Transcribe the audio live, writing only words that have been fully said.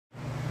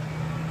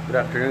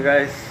Good afternoon,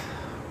 guys.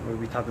 We'll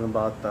be talking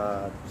about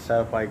the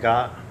setup I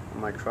got on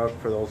my truck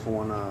for those who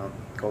want to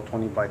go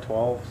 20 by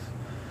 12s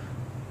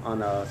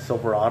on a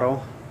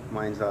Silverado.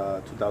 Mine's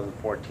a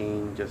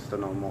 2014, just a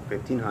normal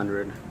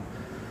 1500.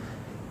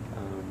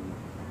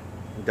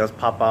 It does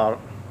pop out.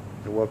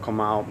 It will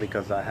come out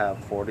because I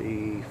have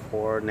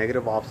 44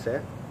 negative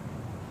offset.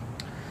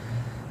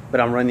 But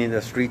I'm running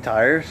the street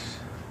tires,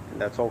 and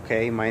that's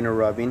okay. Minor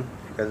rubbing.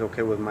 If you guys are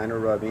okay with minor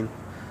rubbing,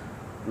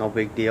 no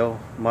big deal.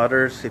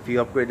 Mudders, if you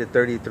upgrade to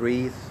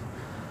 33s,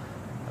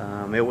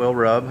 it will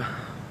rub.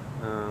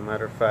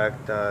 Matter of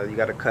fact, you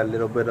got to cut a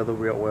little bit of the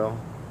rear wheel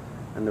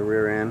and the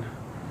rear end.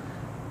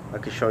 I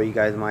can show you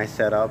guys my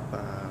setup.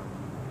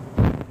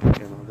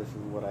 This is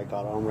what I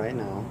got on right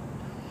now.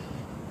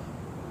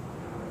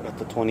 Got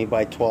the 20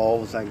 by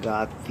 12s. I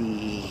got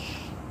the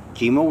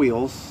Gima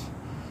wheels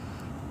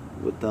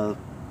with the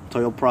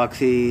Toyo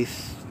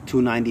Proxys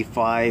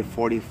 295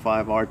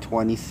 45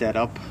 R20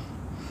 setup.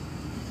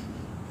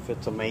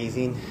 Fits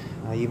amazing.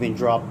 I even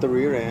dropped the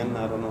rear end.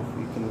 I don't know if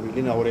you can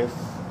really notice.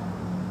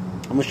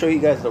 I'm gonna show you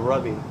guys the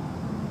rubbing.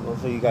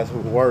 Those of you guys who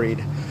are worried,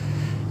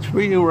 it's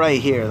really right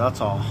here. That's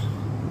all.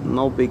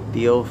 No big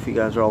deal if you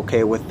guys are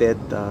okay with it.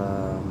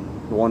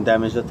 It won't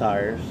damage the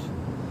tires.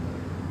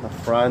 The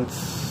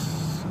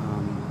fronts,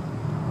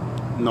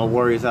 no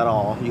worries at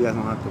all. You guys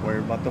don't have to worry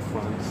about the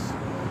fronts.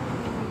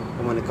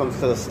 And when it comes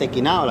to the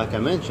sticking out, like I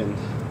mentioned,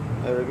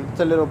 it's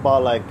a little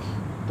about like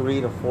 3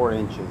 to 4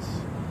 inches.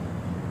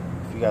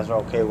 If you guys are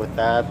okay with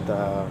that,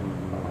 yeah,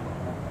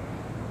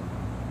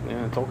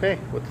 it's okay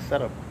with the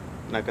setup.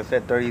 Like I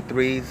said,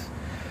 33s,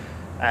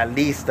 at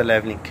least the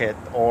leveling kit,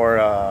 or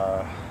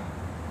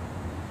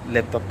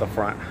lift up the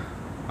front.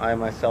 I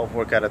myself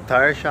work at a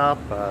tire shop.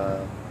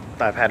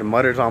 I've had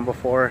mudders on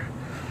before.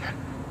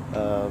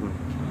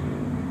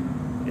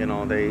 You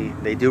know,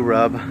 they do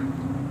rub.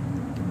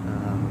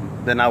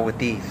 They're not with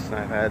these.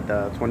 I've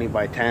had 20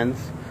 by 10s.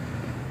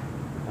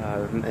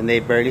 And they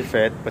barely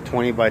fit, but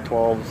 20 by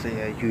 12s,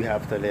 yeah, you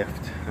have to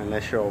lift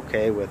unless you're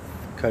okay with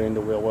cutting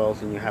the wheel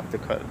wells, and you have to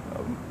cut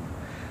a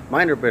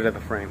minor bit of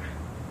the frame.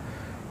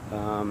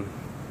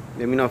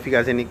 Let me know if you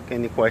guys any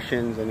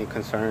questions, any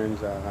concerns.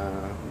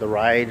 The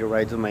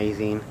ride's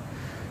amazing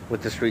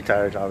with the street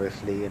tires,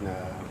 obviously, and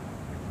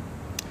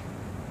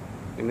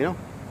let me know.